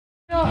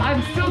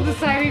I'm still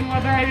deciding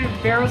whether I'd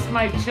embarrass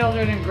my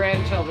children and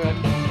grandchildren.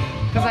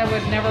 Because I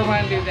would never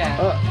want to do that.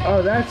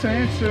 Oh, that's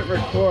an instant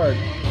record.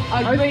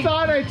 I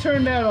thought I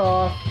turned that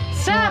off.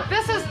 Stop!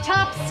 This is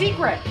top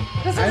secret.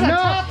 This is a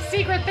top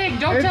secret thing.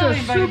 Don't tell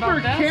anybody about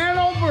this. It's a super can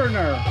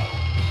opener.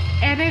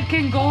 And it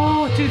can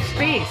go to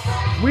space.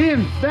 We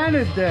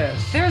invented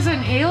this. There's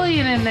an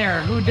alien in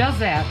there who does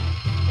that.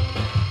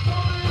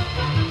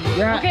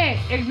 Yeah. Okay,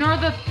 ignore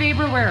the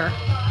Faberware.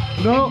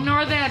 No.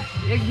 Ignore that.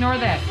 Ignore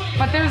that.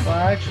 But there's... Well,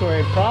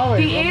 actually,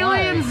 probably. The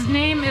alien's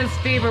name is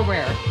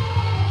Faberware.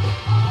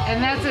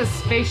 And that's his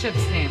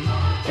spaceship's name.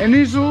 And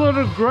he's a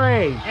little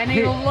gray. And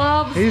he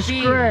loves bees.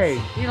 He's gray.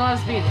 He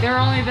loves bees. They're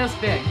only this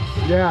big.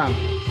 Yeah.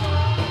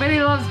 But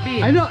he loves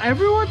bees. I know,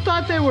 everyone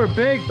thought they were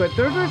big, but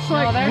they're just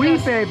like wee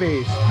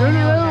babies. They're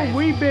little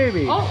wee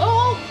babies.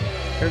 Oh!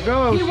 Here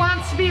goes. He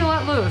wants to be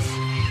let loose.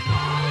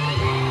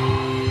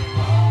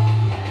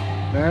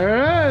 There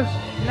it is.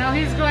 Now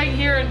he's going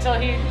here until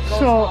he goes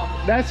So,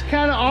 home. that's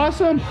kind of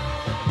awesome.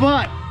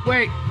 But,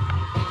 wait.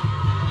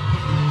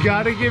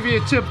 Gotta give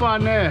you a tip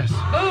on this.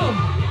 Boom!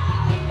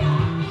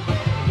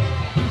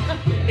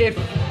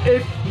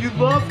 If you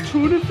love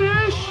tuna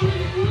fish,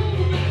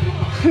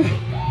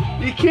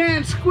 you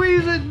can't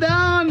squeeze it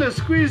down to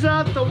squeeze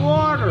out the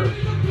water.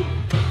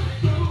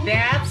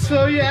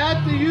 So you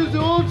have to use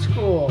the old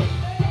school.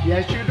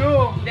 Yes, you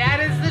do. That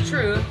is the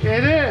truth.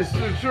 It is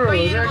the truth. But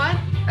you know what?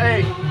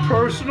 Hey,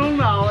 personal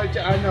knowledge,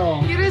 I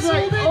know. You just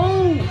hold it?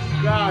 Oh,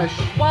 gosh.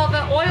 Well,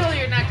 the oil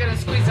you're not going to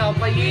squeeze out,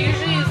 but you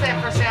usually use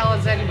that for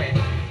salads anyway.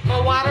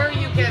 But water,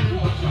 you can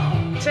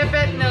tip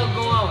it and it'll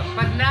go out,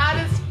 but not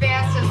as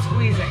fast as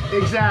squeezing.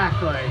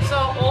 Exactly.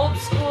 So old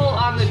school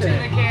on the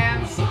tuna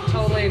cans,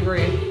 totally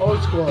agree.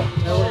 Old school.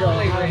 There we go.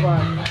 Totally agree.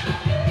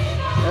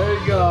 There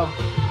you go.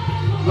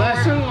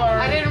 Lesson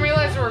learned. I didn't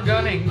realize we were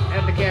gunning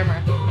at the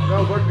camera.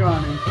 No, we're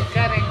gunning.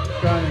 Gunning.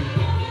 Gunning.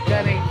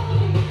 Gunning.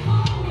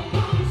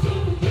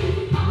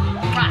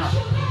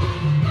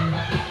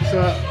 So,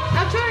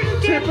 I'm trying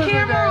to get the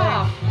camera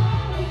off.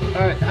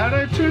 Alright, how do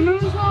I turn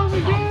those off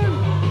again?